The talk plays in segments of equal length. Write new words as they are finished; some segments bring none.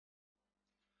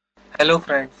Hello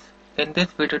friends, in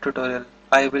this video tutorial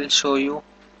I will show you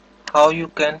how you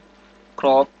can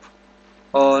crop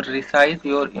or resize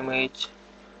your image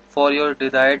for your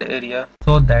desired area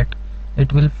so that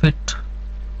it will fit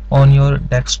on your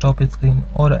desktop screen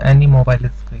or any mobile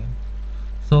screen.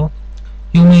 So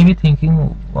you may be thinking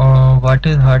what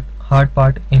is hard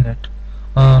part in it.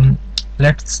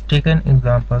 Let's take an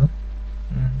example.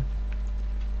 Mm,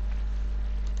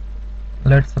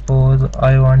 Let's suppose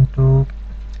I want to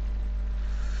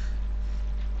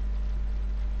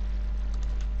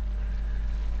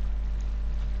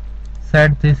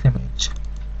set this image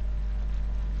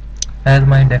as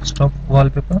my desktop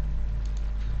wallpaper.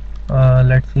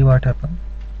 Let's see what happens.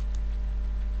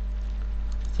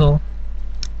 So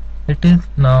it is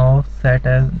now set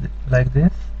as like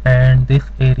this, and this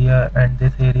area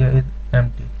is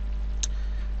empty,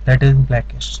 that is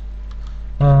blackish.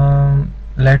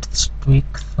 Let's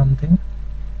tweak something.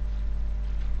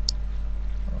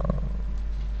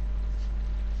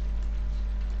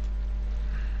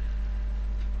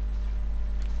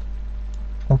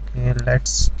 Okay,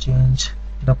 let's change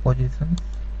the position.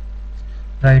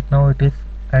 Right now it is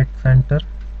at center.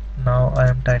 Now I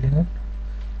am tiling it.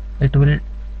 It will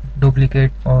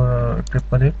duplicate or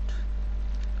triple it.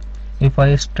 If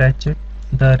I stretch it,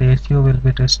 the ratio will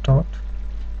be restored.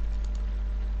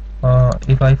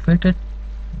 If I fit it,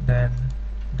 then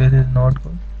this is not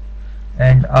good.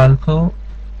 And also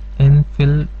in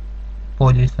fill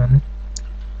position,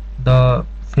 the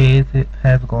phase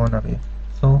has gone away.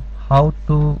 So how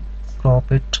to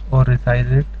crop it or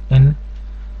resize it in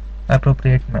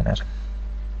appropriate manner?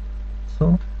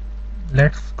 So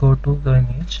let's go to the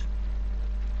image.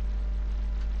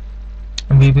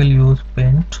 We will use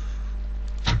Paint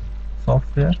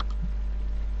software,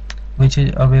 which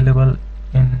is available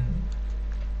in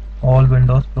all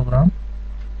Windows program.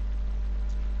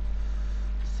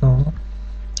 So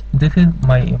this is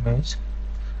my image,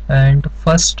 and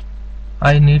first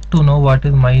I need to know what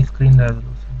is my screen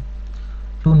resolution.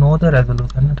 To know the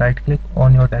resolution, right click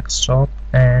on your desktop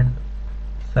and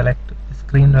select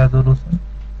screen resolution,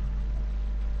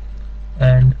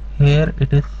 and here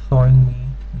it is showing me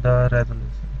the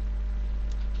resolution.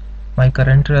 My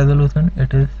current resolution,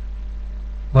 it is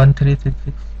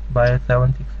 1366 by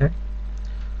 768.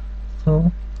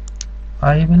 So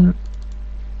I will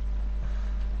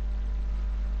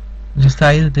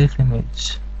resize this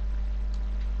image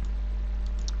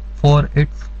for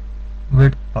its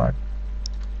width part,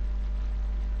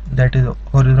 that is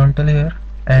horizontal here,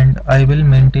 and I will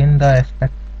maintain the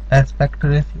aspect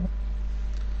ratio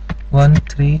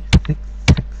 1366,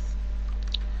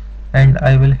 and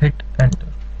I will hit enter.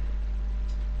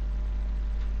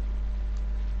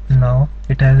 Now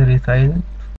it has resized.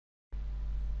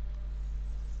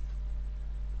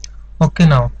 Okay,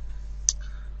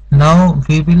 now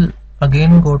we will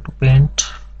again go to Paint.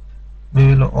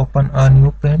 We will open a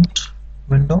new Paint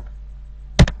window,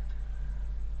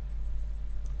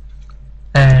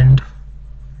 and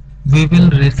we will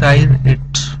resize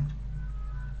it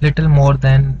little more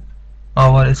than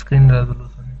our screen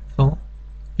resolution. So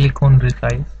click on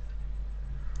resize,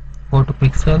 go to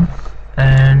pixels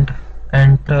and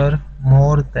enter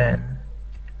more than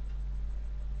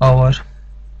our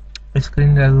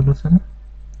screen resolution,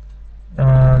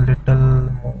 little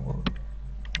more,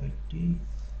 80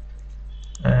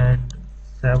 and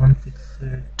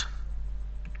 768,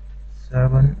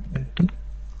 780.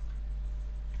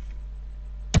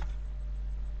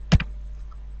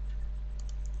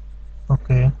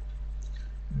 Okay,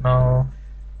 now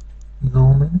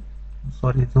zoom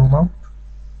out.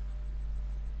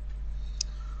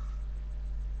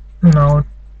 Now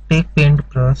take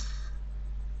paintbrush,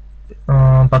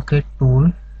 bucket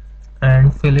tool,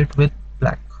 and fill it with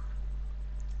black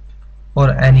or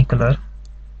any color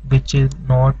which is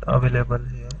not available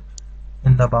here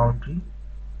in the boundary.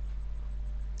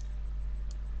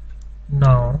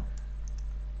 Now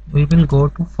we will go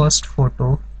to first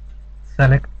photo,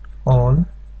 select all,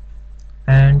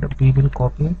 and we will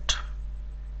copy it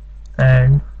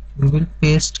and we will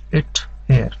paste it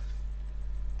here.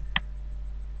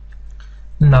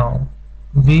 Now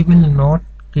we will not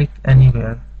click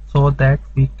anywhere, so that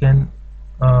we can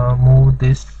move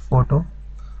this photo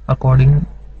according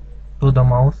to the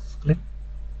mouse click.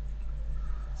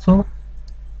 So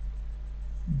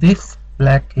this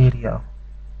black area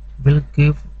will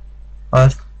give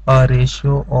us a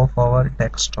ratio of our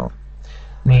desktop.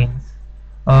 Means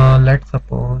let's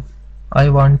suppose I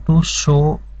want to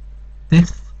show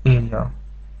this area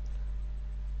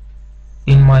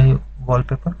in my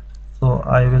wallpaper, so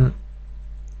I will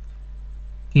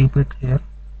keep it here,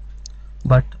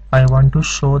 but I want to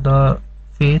show the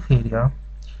face area,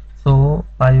 so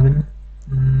I will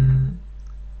mm,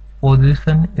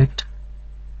 position it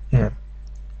here,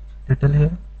 little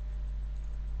here.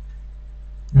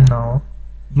 Now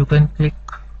you can click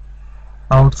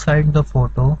outside the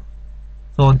photo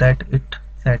so that it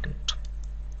set it.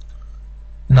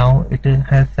 Now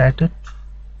has set it.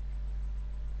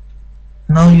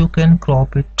 Now you can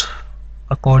crop it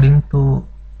according to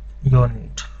your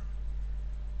need.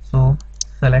 So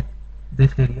select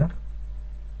this area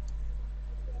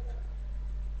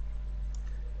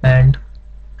and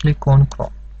click on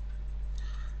crop.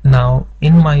 Now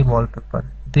in my wallpaper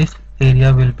this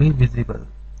area will be visible.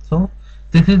 So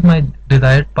this is my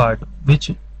desired part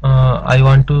which I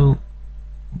want to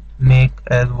make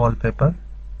as wallpaper.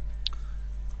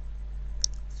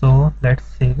 So let's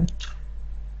save it.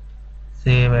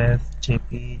 Save as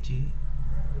JPG.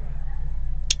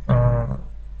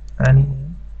 Any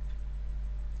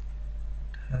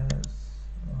has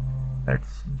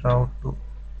let's browse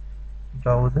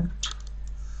it.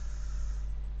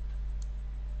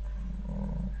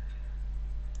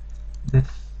 This,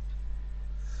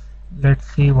 let's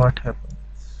see what happens.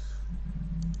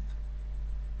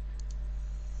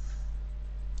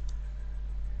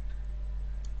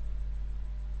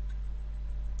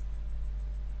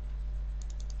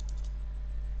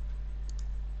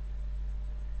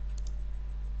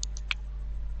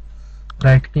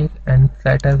 Right click and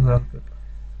set as wallpaper.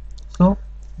 So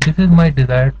this is my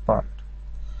desired part.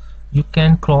 You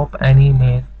can crop any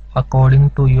image according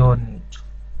to your need.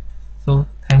 So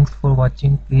thanks for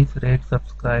watching. Please rate,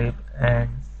 subscribe and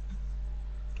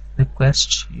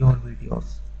request your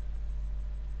videos.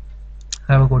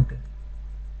 Have a good day.